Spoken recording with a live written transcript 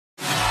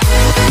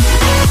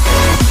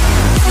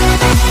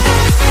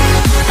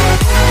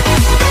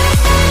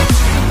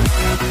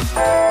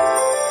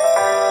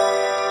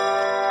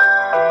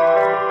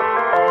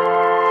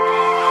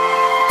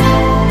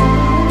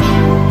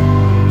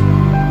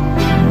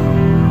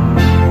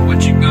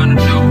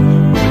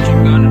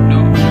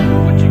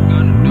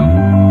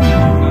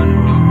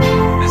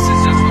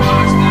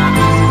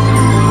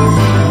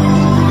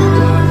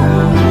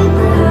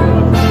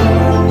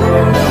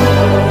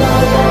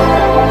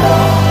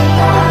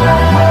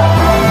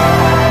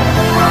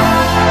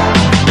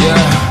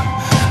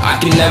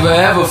never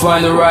ever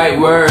find the right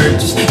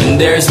words, and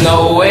there's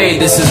no way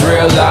this is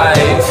real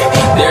life.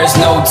 There's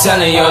no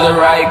telling you're the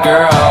right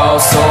girl,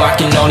 so I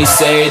can only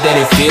say that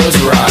it feels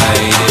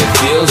right. It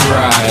feels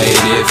right,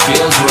 it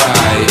feels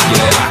right.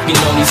 Yeah, I can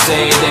only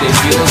say that it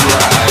feels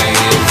right.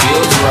 It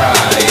feels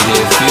right,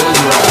 it feels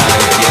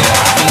right. Yeah,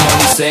 I can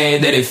only say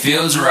that it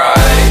feels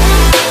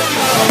right.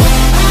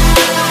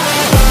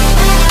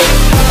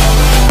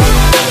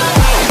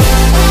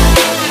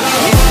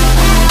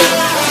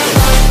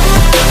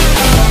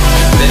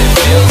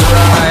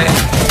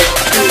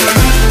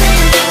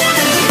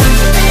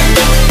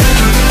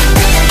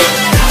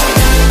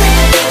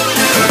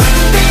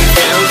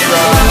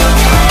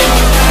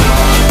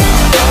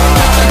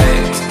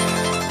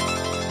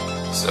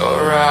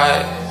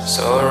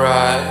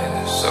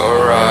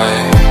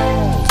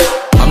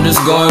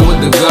 Going with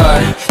the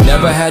gut,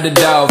 never had a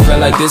doubt, felt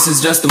like this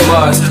is just a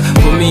must.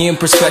 Put me in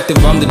perspective,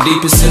 I'm the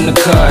deepest in the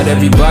cut.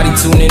 Everybody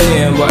tuning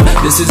in, but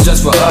this is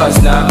just for us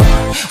now.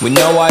 We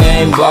know I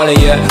ain't ballin'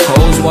 yet,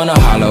 hoes wanna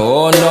holler,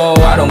 oh no,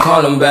 I don't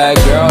call them back.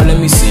 Girl, let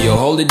me see you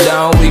hold it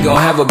down, we gon'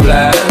 have a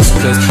blast.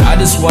 Cause I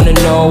just wanna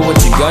know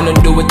what you gonna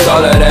do with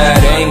all of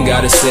that. Ain't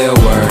gotta say a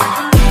word,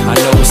 I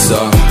know what's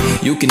up,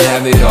 you can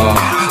have it all.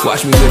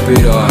 Watch me rip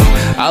it off,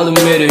 I'll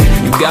admit it,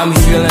 you got me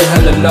feeling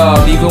hella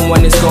loved. Even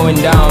when it's going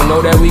down,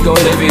 know that we gon'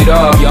 live it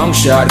up. Young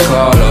shot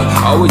caller,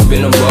 always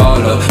been a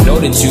baller.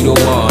 Know that you the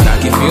one, I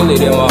can feel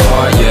it in my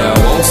heart. Yeah, I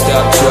won't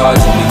stop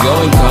charging, we go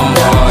and come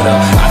harder.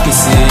 I can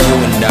see you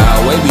and I,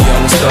 way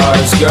beyond the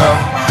stars, girl.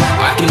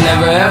 I can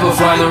never ever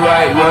find the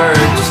right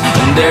words,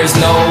 and there's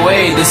no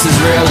way this is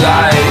real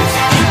life.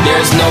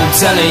 There's no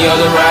telling you're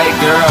the right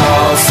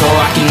girl, so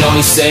I can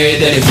only say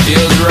that it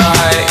feels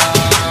right.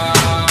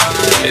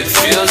 It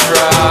feels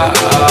right,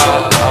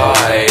 it feels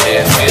right,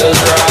 it feels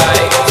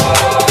right.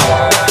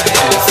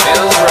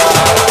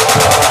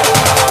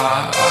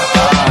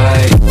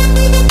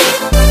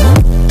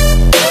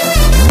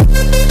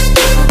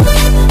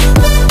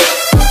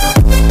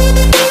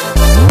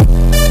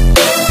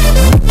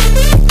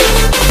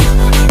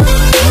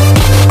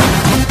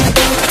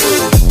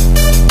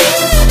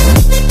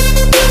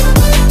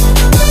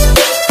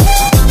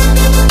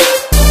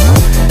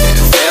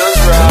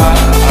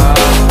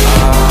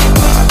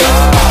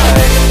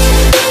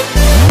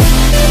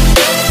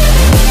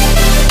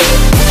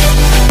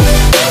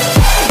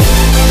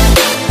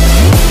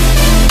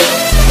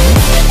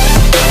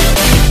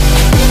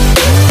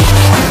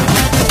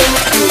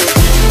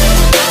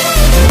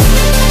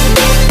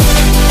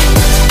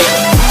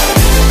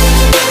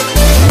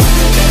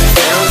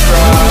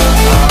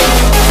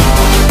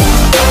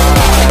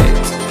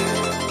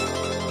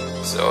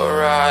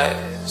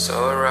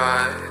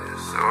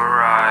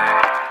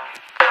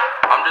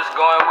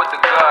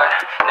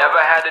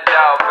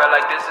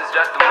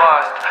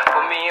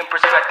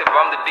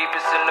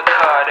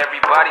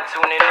 Everybody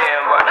tuning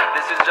in, but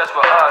this is just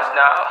for us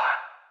now.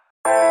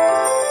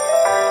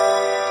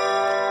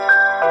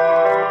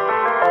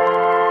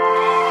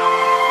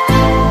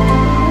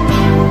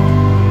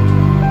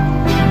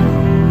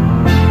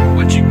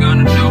 What you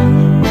gonna do?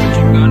 What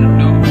you gonna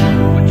do?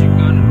 What you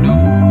gonna do?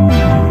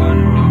 What you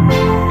gonna do?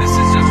 This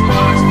is just for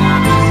us now.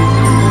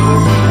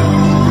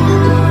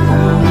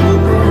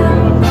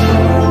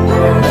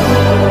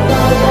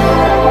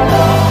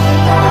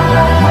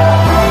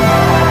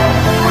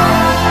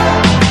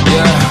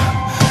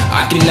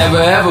 I can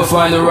never ever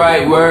find the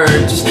right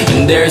words,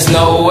 and there's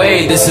no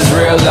way this is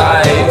real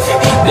life.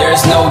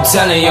 There's no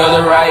telling you're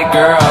the right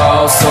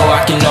girl, so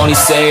I can only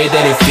say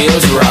that it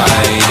feels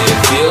right. It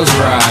feels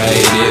right,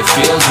 it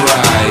feels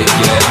right.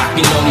 Yeah, I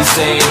can only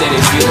say that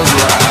it feels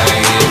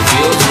right. It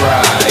feels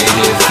right,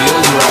 it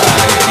feels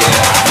right.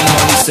 Yeah, I can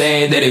only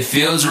say that it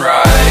feels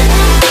right.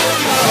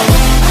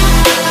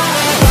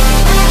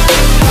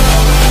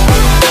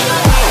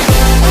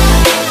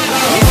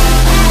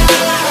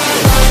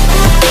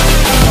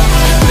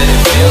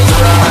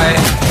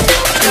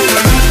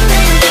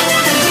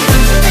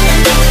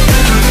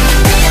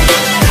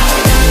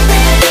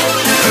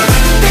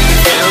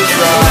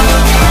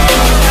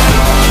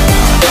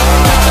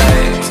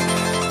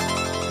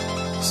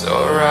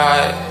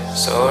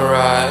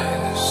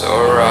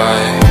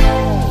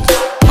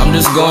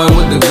 Going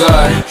with the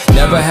gut,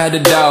 never had a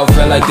doubt,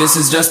 felt like this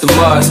is just a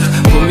must.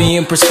 Put me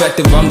in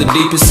perspective, I'm the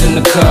deepest in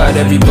the cut.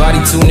 Everybody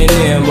tuning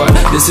in, but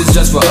this is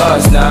just for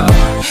us now.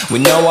 We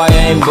know I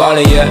ain't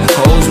ballin' yet,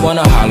 hoes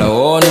wanna holler,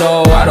 oh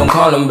no, I don't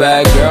call them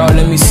back. Girl,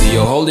 let me see you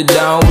hold it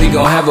down, we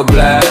gon' have a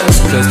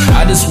blast. Cause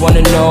I just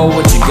wanna know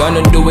what you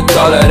gonna do with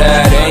all of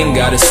that. Ain't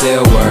gotta say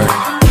a word,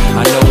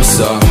 I know what's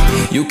up,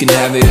 you can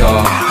have it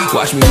all.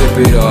 Watch me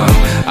rip it off,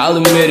 I'll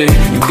admit it,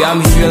 you got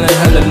me feeling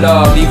hella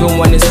loved. Even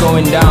when it's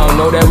going down,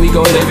 know that we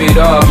gon' live it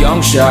up. Young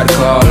shot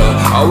caller,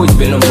 always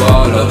been a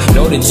baller.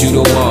 Know that you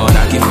the one,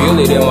 I can feel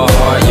it in my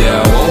heart.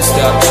 Yeah, I won't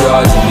stop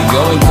charging, we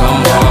go and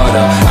come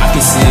harder. I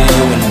can see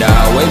you and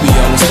I, way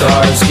beyond the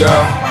stars,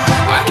 girl.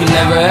 I can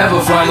never ever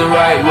find the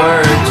right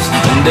words,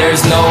 and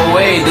there's no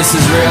way this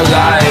is real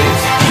life.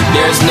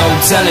 There's no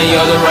telling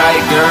you're the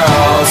right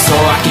girl, so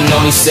I can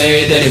only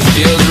say that it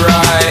feels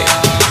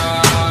right.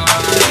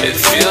 It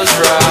feels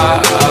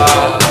right.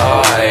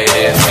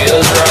 It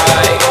feels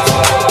right.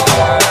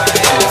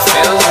 It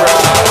feels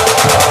right.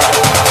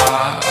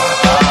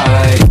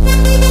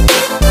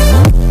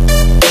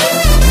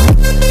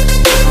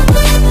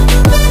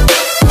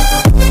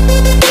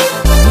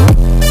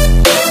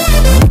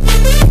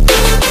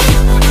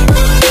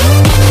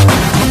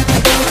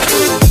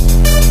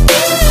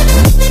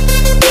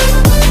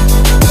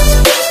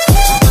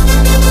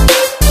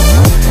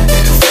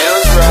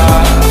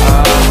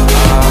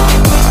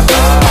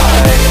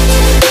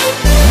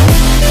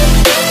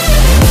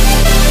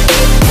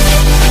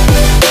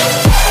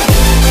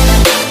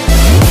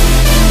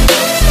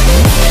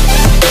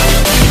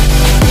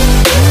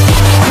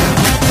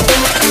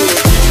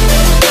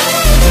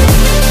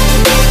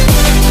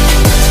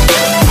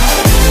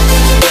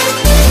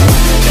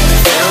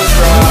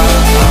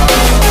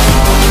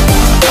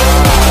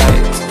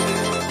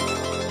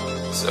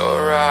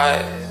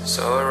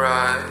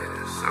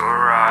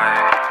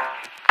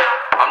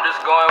 I'm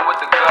just going with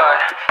the gut,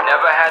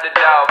 never had a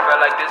doubt,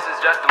 felt like this is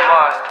just a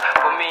must.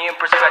 Put me in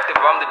perspective,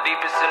 I'm the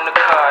deepest in the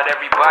cut.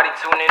 Everybody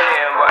tuning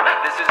in, but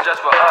this is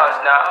just for us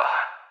now.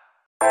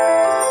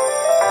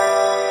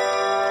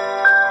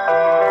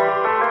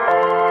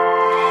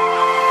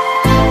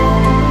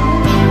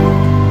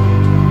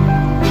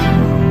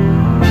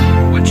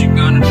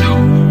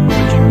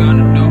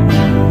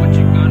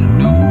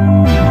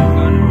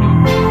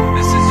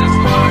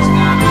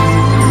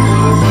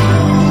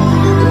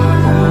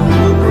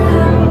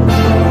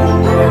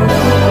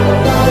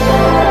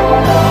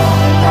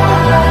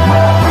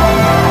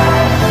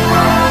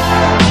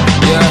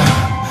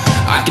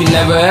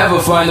 Never ever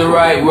find the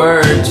right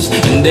words,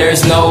 and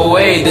there's no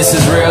way this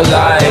is real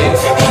life.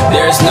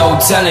 There's no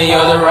telling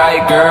you're the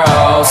right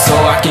girl, so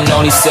I can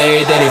only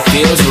say that it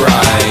feels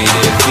right.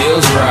 It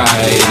feels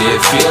right.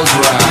 It feels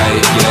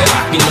right. Yeah,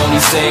 I can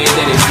only say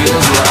that it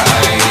feels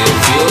right. It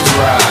feels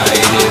right.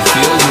 It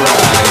feels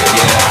right.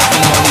 Yeah, I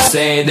can only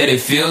say that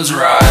it feels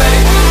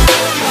right.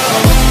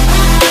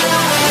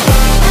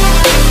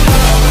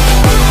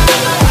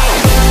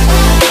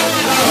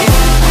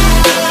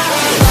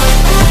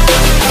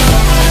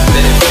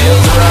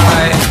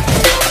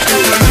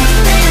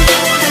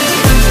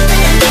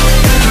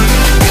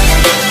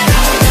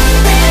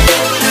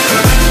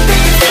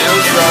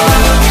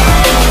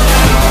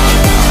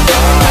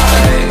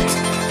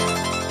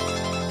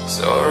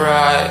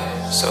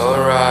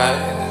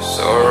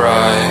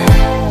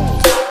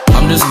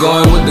 Just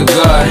going with the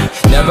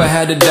gut, never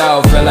had a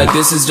doubt, felt like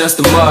this is just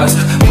a must.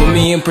 Put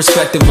me in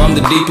perspective, I'm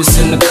the deepest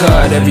in the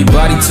cut.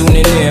 Everybody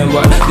tuning in,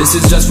 but this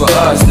is just for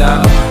us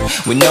now.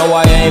 We know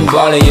I ain't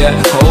ballin' yet,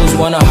 hoes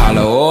wanna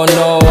holler, oh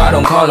no, I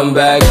don't call them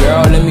back.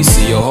 Girl, let me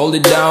see you hold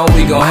it down,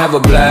 we gon' have a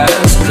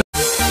blast.